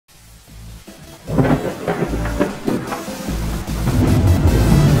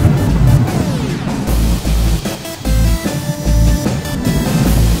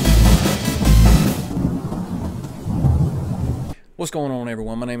What's going on,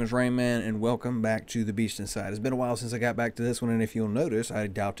 everyone? My name is Rainman, and welcome back to The Beast Inside. It's been a while since I got back to this one, and if you'll notice, I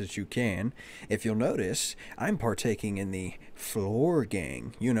doubt that you can. If you'll notice, I'm partaking in the floor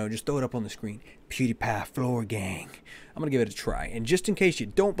gang. You know, just throw it up on the screen. PewDiePie floor gang. I'm going to give it a try. And just in case you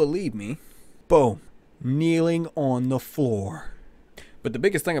don't believe me, boom, kneeling on the floor. But the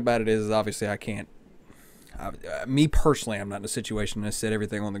biggest thing about it is obviously I can't. Me personally, I'm not in a situation to set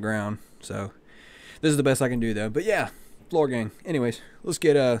everything on the ground. So this is the best I can do, though. But yeah. Floor gang. Anyways, let's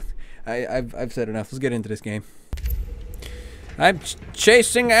get I've said enough. Let's get into this game. I'm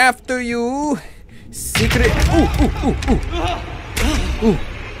chasing after you. Secret. Ooh.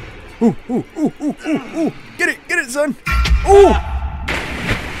 Get it, son. Ooh.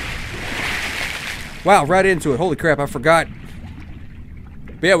 Wow, right into it. Holy crap, I forgot.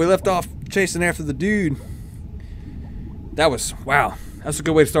 But yeah, we left off chasing after the dude. That was wow. That's a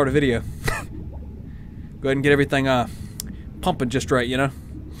good way to start a video. Go ahead and get everything pumping just right, you know.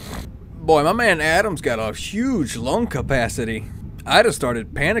 Boy, my man Adam's got a huge lung capacity. I'd have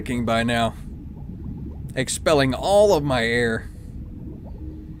started panicking by now, expelling all of my air.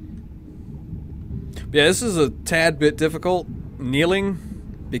 Yeah, this is a tad bit difficult kneeling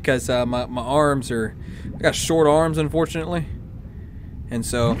because my arms are, I got short arms, unfortunately, and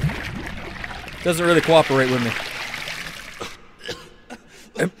so it doesn't really cooperate with me.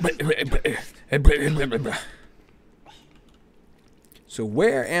 So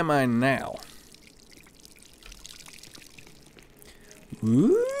where am I now?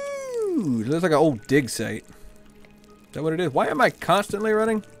 Ooh, looks like an old dig site. Is that what it is? Why am I constantly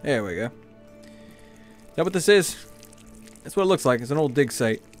running? There we go. Is that what this is? That's what it looks like. It's an old dig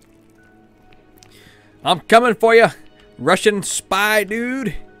site. I'm coming for you, Russian spy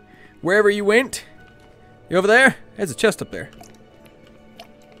dude. Wherever you went. You over there? There's a chest up there.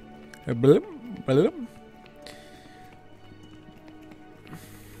 Bloop, bloop.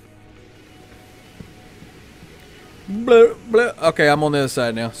 Blah, blah. Okay, I'm on the other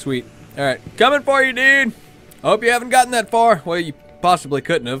side now. Sweet. Alright, coming for you, dude. I hope you haven't gotten that far. Well, you possibly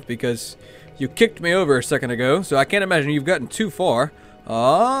couldn't have because you kicked me over a second ago, so I can't imagine you've gotten too far.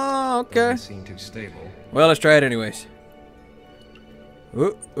 Oh, okay. Doesn't seem too stable. Well, let's try it anyways.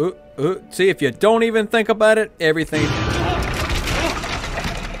 See, if you don't even think about it, everything...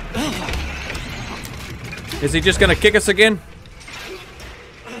 Is he just gonna kick us again?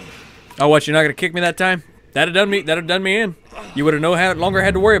 Oh, what? You're not gonna kick me that time? That'd have done me in. You would have no longer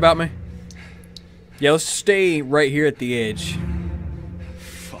had to worry about me. Yeah, let's stay right here at the edge.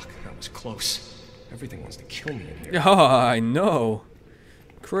 Fuck, that was close. Everything wants to kill me in here. Oh, I know.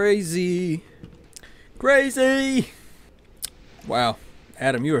 Crazy. Crazy. Wow.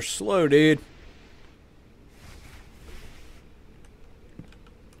 Adam, you are slow, dude.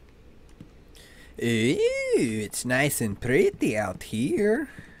 Ooh, it's nice and pretty out here.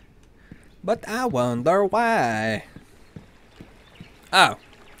 But I wonder why. Oh,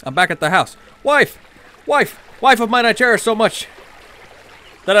 I'm back at the house. Wife of mine I cherish so much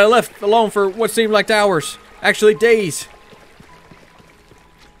that I left alone for what seemed like hours. Actually, days.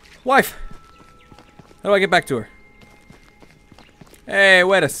 Wife. How do I get back to her? Hey,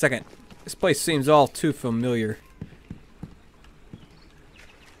 wait a second. This place seems all too familiar.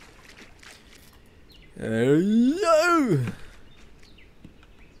 Hello.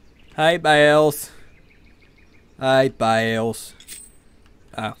 Hi, Biles. Hi, Biles.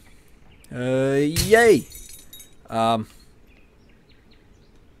 Oh. Yay! What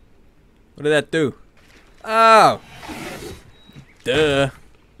did that do? Oh! Duh.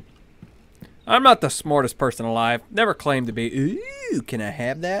 I'm not the smartest person alive. Never claimed to be. Ooh, can I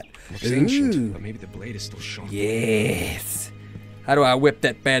have that? Looks ancient, but maybe the blade is still sharp. Yes. How do I whip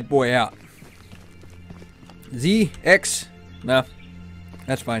that bad boy out? Z, X? No.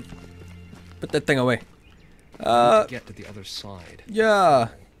 That's fine. Put that thing away. Get to the other side. Yeah.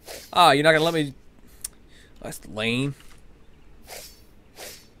 Ah, you're not gonna let me. That's lame.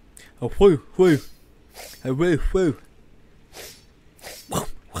 Oh, whoo, whoo. Oh, whoo, whoo.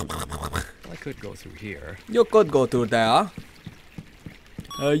 I could go through here. You could go through there.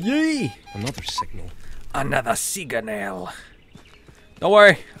 Yee. Another signal. Another signal. Don't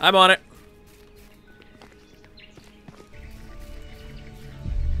worry, I'm on it.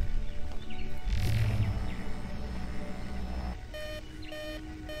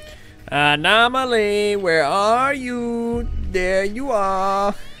 Anomaly, where are you? There you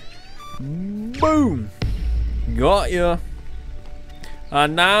are. Boom. Got ya.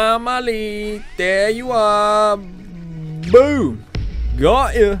 Anomaly, there you are. Boom.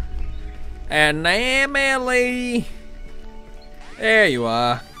 Got ya. Anomaly. There you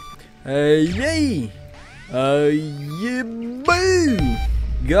are. Yay. Yeah, boo!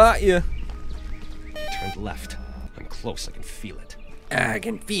 Got ya. Turned left. I'm close, I can feel it. I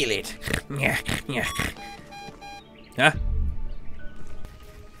can feel it. Yeah, yeah. Huh?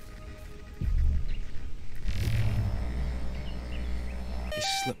 He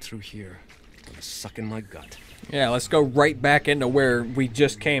slipped through here. Gonna suck in my gut. Yeah, let's go right back into where we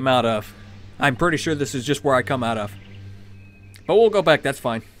just came out of. I'm pretty sure this is just where I come out of. But we'll go back, that's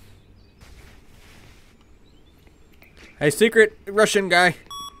fine. Hey, secret Russian guy.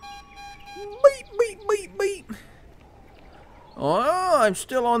 Beep, beep, beep, beep. Oh, I'm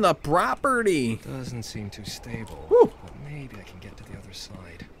still on the property. Doesn't seem too stable. Whew. But maybe I can get to the other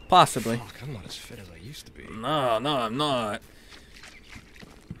side. Possibly. Fuck, I'm not as fit as I used to be. No, I'm not.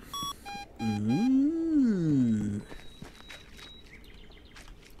 Ooh.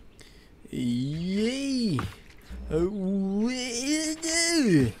 Yay.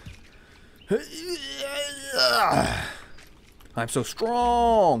 I'm so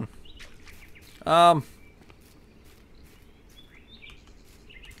strong.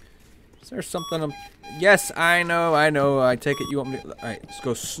 Is there something yes, I know. I take it you want me to... Alright, let's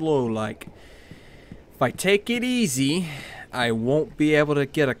go slow like. If I take it easy, I won't be able to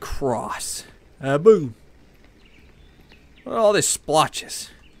get across. Boom. Look at all this splotches.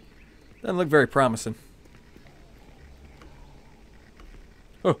 Doesn't look very promising.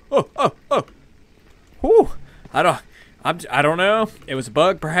 Oh. Whew. I don't know. It was a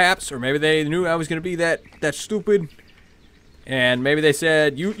bug, perhaps, or maybe they knew I was gonna be that stupid, and maybe they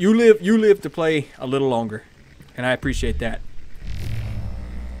said you live to play a little longer, and I appreciate that.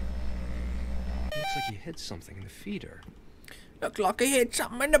 Looks like he hid something in the feeder. Looks like he hit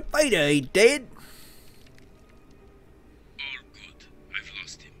something in the feeder. He did. All good. I've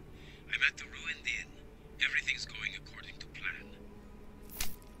lost him. I'm at the ruined inn. Everything's going according to plan.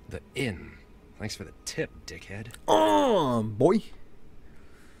 The inn. Thanks for the tip, dickhead. Boy.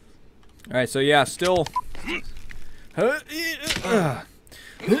 Alright, so yeah, still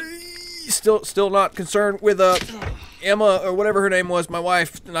still not concerned with Emma or whatever her name was, my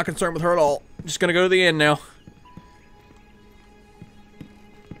wife. Not concerned with her at all. Just gonna go to the inn now.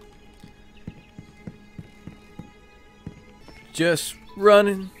 Just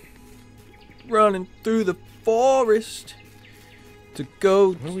running through the forest to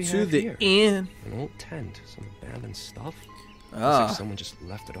go to the inn. An old tent, some abandoned stuff. Looks Ah, like someone just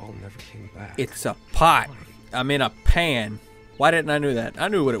left it all and never came back. it's a pot. I mean a pan. Why didn't I know that? I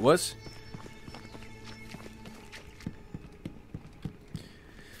knew what it was.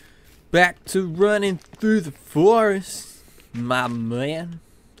 Back to running through the forest, my man.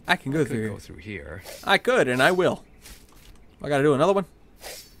 I can go Could through go here. through here. I could, and I will. I gotta do another one.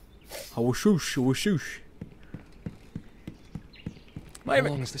 Oh, shoosh, oh, shoosh. How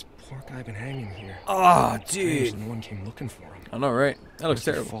long has this poor guy been hanging here? Oh, Strange dude. no one came looking for him. I know, right? That looks Must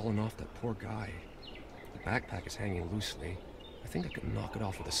have terrible. fallen off that poor guy. The backpack is hanging loosely. I think I could knock it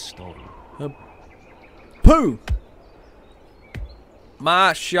off with a stone. Pooh!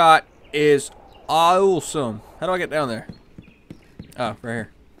 My shot is awesome. How do I get down there? Oh, right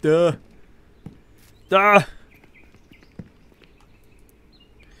here. Duh. Duh.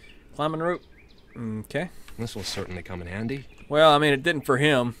 Climbing the rope. Okay. This will certainly come in handy. Well, I mean, it didn't for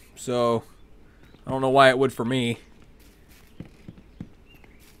him, so I don't know why it would for me.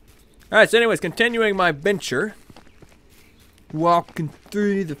 Alright, so anyways, continuing my venture. Walking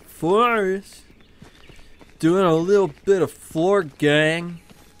through the forest. Doing a little bit of floor gang.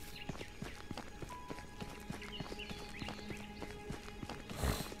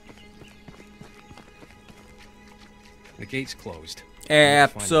 The gate's closed.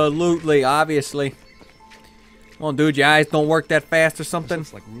 Absolutely, obviously. Well, dude, your eyes don't work that fast or This something?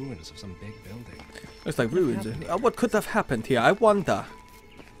 looks like ruins of some big building. Looks like ruins. What could have happened here? I wonder.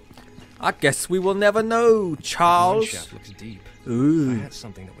 I guess we will never know, One Charles. shaft looks deep. I Ooh. had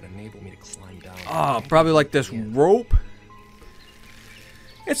something that would enable me to climb down. Ah, probably like this Yeah. rope.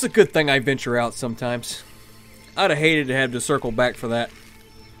 It's a good thing I venture out sometimes. I'd have hated to have to circle back for that.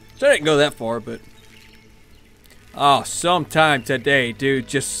 So I didn't go that far, but... Oh, sometime today, dude.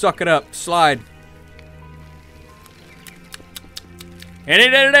 Just suck it up. Slide. Any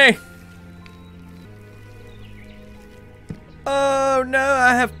day today. Oh, no,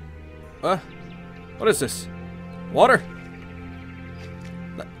 I have... What is this? Water?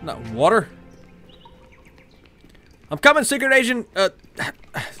 Not water? I'm coming, secret agent.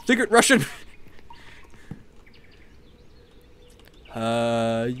 Secret Russian.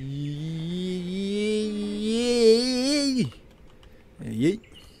 Yeet.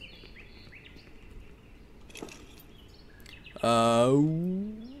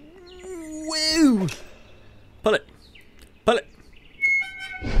 Woo.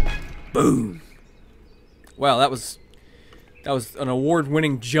 Boom. Wow, that was an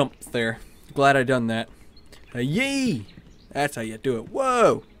award-winning jump there. Glad I done that. Yay! That's how you do it.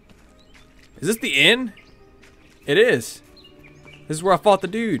 Whoa! Is this the end? It is. This is where I fought the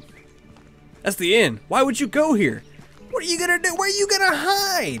dude. That's the end. Why would you go here? What are you gonna do? Where are you gonna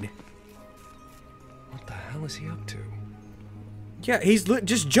hide? What the hell is he up to? Yeah,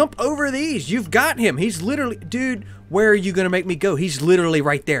 just jump over these. You've got him. He's literally, dude. Where are you gonna make me go? He's literally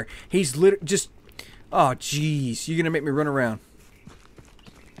right there. He's just. Oh, jeez. You're gonna make me run around.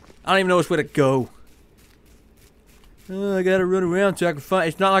 I don't even know which way to go. I gotta run around so I can find.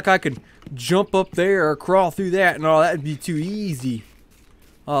 It's not like I could jump up there or crawl through that and all. That'd be too easy.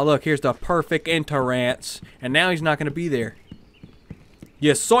 Oh, look, here's the perfect entrance. And now he's not gonna be there.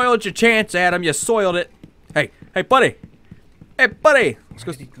 You soiled your chance, Adam. You soiled it. Hey, buddy. Hey, buddy.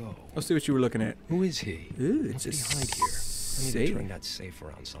 Where'd he go? Let's see what you were looking at. Who is he? Ooh, it's What's a behind here? I need to safe. turn that safe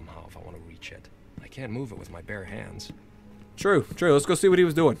around somehow if I want to reach it. I can't move it with my bare hands. True. Let's go see what he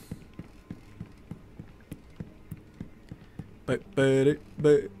was doing.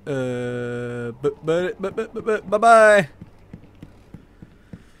 Bye-bye.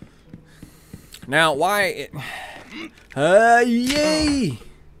 Now, why? Yay!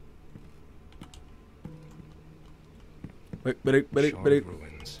 Shard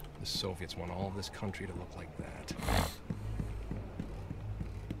ruins. The Soviets want all of this country to look like that.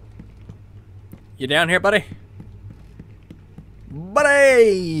 You down here, buddy?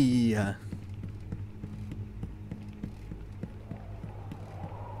 Buddy!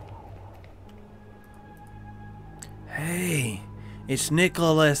 Hey, it's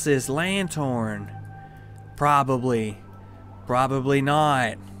Nicholas's lanthorn. Probably. Probably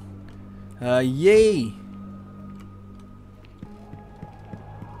not. Yay.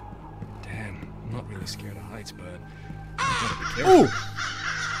 Damn, I'm not really scared of heights, but Ooh!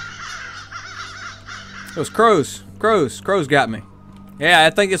 Those crows. Crows got me. Yeah, I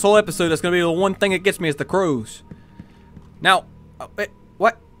think this whole episode that's gonna be the one thing that gets me is the crows. Now, wait,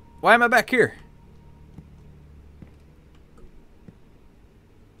 what? Why am I back here?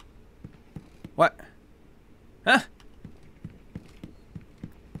 What? Huh?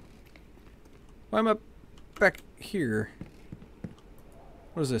 Why am I back here?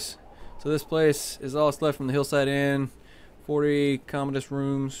 What is this? So this place is all that's left from the Hillside Inn. 40 Commodus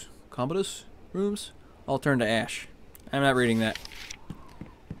rooms. Commodus rooms? All turned to ash. I'm not reading that.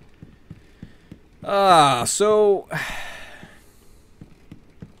 So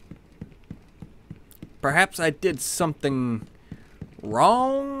perhaps I did something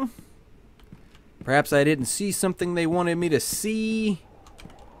wrong? Perhaps I didn't see something they wanted me to see?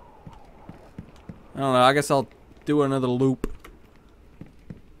 I don't know, I guess I'll do another loop.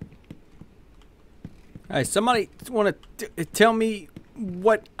 Alright, somebody want to tell me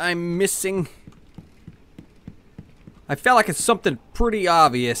what I'm missing? I felt like it's something pretty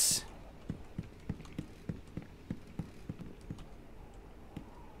obvious.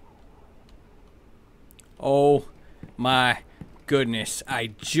 Oh my goodness.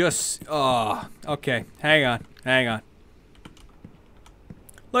 Oh, okay. Hang on.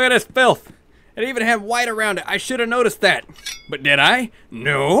 Look at this filth. It even had white around it. I should have noticed that. But did I?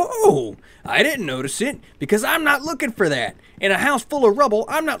 No. I didn't notice it because I'm not looking for that. In a house full of rubble,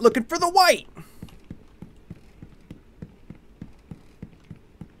 I'm not looking for the white.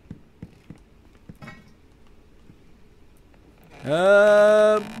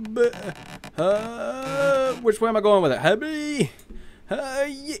 Which way am I going with it? Hubby.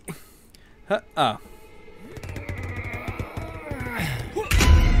 Yeah. Oh.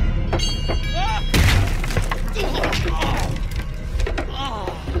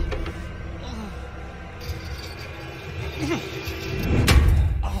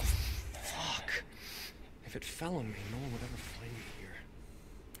 Oh, fuck. If it fell on me, no one would ever find me here.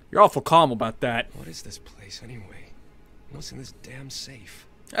 You're awful calm about that. What is this place anyway? What's in this damn safe?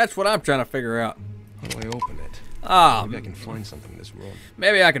 That's what I'm trying to figure out. How do I open it? Maybe I can find something in this room.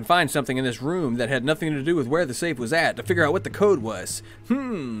 Maybe I can find something in this room that had nothing to do with where the safe was at to figure out what the code was.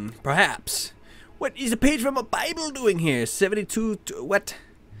 Perhaps. What is a page from a Bible doing here? 72, what?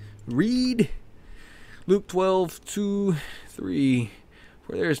 Read. Luke 12, 2, 3.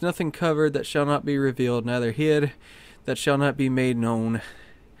 For there is nothing covered that shall not be revealed, neither hid that shall not be made known.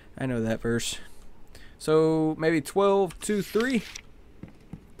 I know that verse. So maybe 12, 2, 3?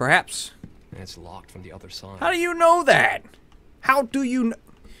 Perhaps. And it's locked from the other side. How do you know that? How do you know?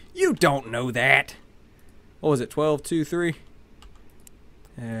 You don't know that. What was it? 12, 2, 3?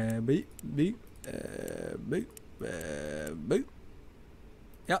 Beep, beep, beep, beep.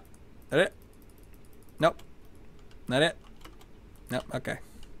 Yep. That it? Nope. Not it? Nope. Okay.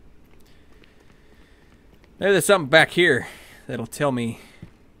 Maybe there's something back here that'll tell me.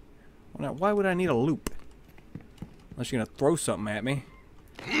 Well, now, why would I need a loop? Unless you're gonna throw something at me.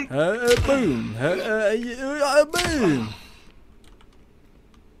 Boom. Boom.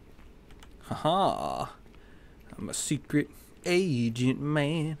 Haha. I'm a secret agent,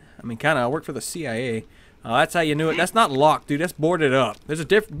 man. I mean, kind of. I work for the CIA. That's how you knew it. That's not locked, dude. That's boarded up. There's a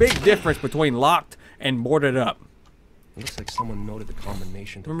big difference between locked and boarded up. It looks like someone noted the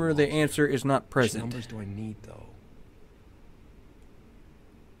combination. Remember, the answer is not present. Which numbers do I need, though?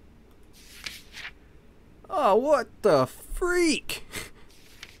 Oh, what the freak?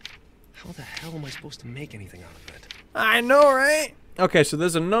 How the hell am I supposed to make anything out of it? I know, right? Okay, so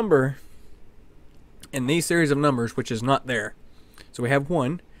there's a number in these series of numbers which is not there. So we have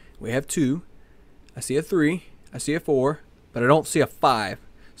 1, we have 2, I see a 3, I see a 4, but I don't see a 5.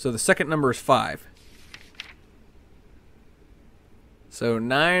 So the second number is 5. So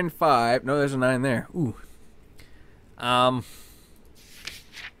 9, 5. No, there's a 9 there. Ooh.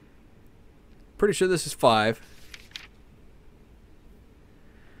 Pretty sure this is 5.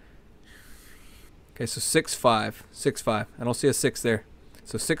 Okay, so 6, 5. 6, 5. I don't see a 6 there.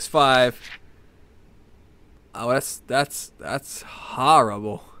 So 6, 5. Oh, that's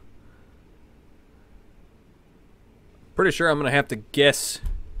horrible. Pretty sure I'm gonna have to guess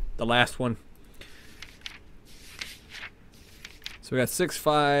the last one. So we got 6,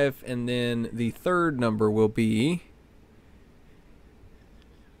 5, and then the third number will be.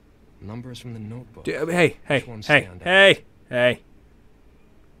 Numbers from the notebook. Hey.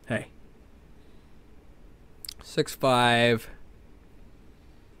 6, 5.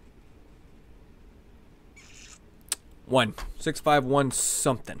 1. 6, 5, 1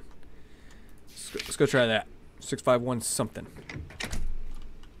 something. Let's go try that. 6, 5, 1 something.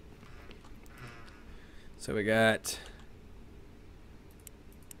 So we got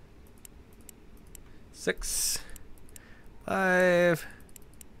 6, 5,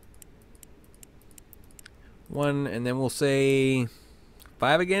 1, and then we'll say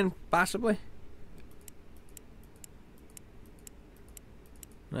 5 again, possibly.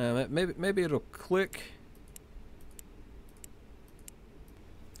 Maybe it'll click.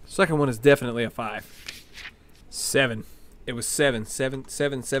 Second one is definitely a 5. 7. It was 7.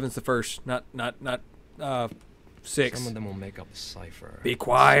 7's the first, not 6. Some of them will make up the cipher. Be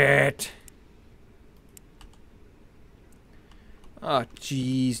quiet. Oh,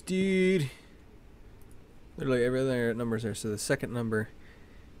 jeez, dude. Literally every other number's there. So the second number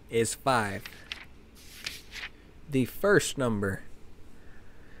is 5. The first number.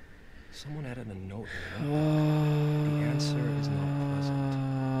 Someone added a note in the answer is not present.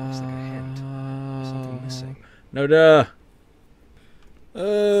 Looks like a hint. There's something missing. No duh.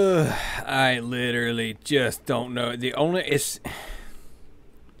 I literally just don't know. The only is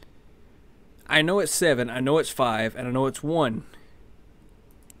I know it's 7, I know it's 5, and I know it's 1.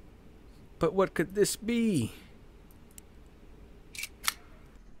 But what could this be?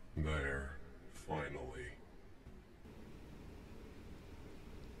 There, finally.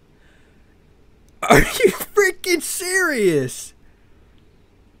 Are you freaking serious?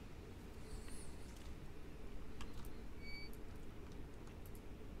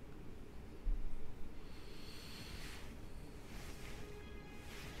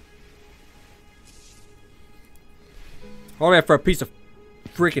 All that for a piece of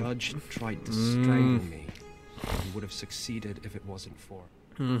freaking. Judge tried to strangle me. He would have succeeded if it wasn't for.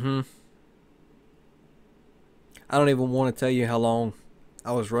 I don't even want to tell you how long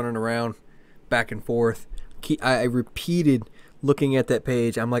I was running around back and forth. I repeated looking at that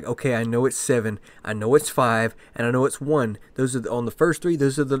page. I'm like, okay, I know it's 7, I know it's 5, and I know it's 1. Those are on the first 3.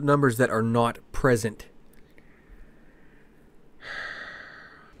 Those are the numbers that are not present.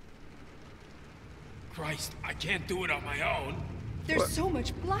 Christ, I can't do it on my own. There's so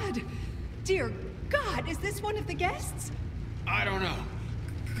much blood. Dear God, is this one of the guests? I don't know.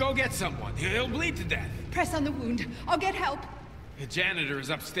 Go get someone. He'll bleed to death. Press on the wound. I'll get help. The janitor is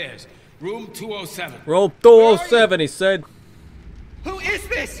upstairs. Room 207. Roll 207, he said. Who is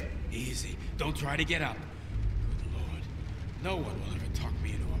this? Easy. Don't try to get up. Good Lord. No one will ever talk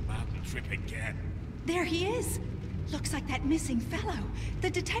me into a mountain trip again. There he is. Looks like that missing fellow. The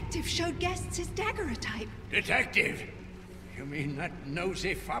detective showed guests his daguerreotype. Detective? You mean that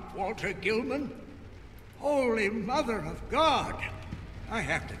nosy fop Walter Gilman? Holy Mother of God! I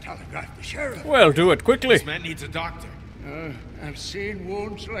have to telegraph the sheriff. Well, do it quickly. This man needs a doctor. I've seen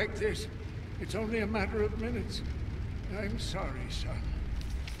wounds like this. It's only a matter of minutes. I'm sorry, son.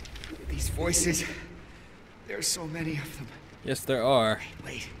 These voices. There's so many of them. Yes, there are.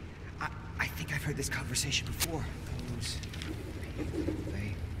 Wait. I think I've heard this conversation before. Those.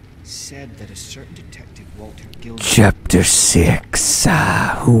 They said that a certain detective, Walter Gilman... Chapter 6.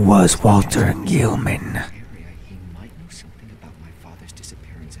 Who was Walter Gilman? area, he might know something about my father's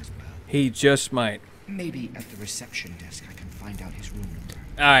disappearance as well. He just might. Maybe at the reception desk I can find out his room number.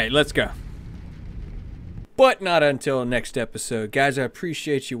 Alright, let's go. But not until next episode. Guys, I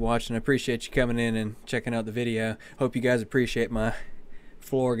appreciate you watching. I appreciate you coming in and checking out the video. Hope you guys appreciate my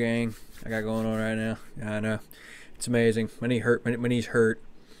floor gang I got going on right now. I know. It's amazing. My knee's hurt.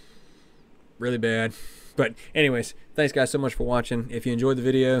 Really bad. But anyways, thanks guys so much for watching. If you enjoyed the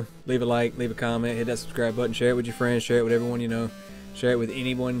video, leave a like, leave a comment, hit that subscribe button, share it with your friends, share it with everyone you know, share it with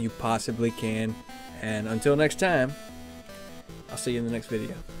anyone you possibly can. And until next time, I'll see you in the next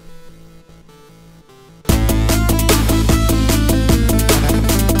video.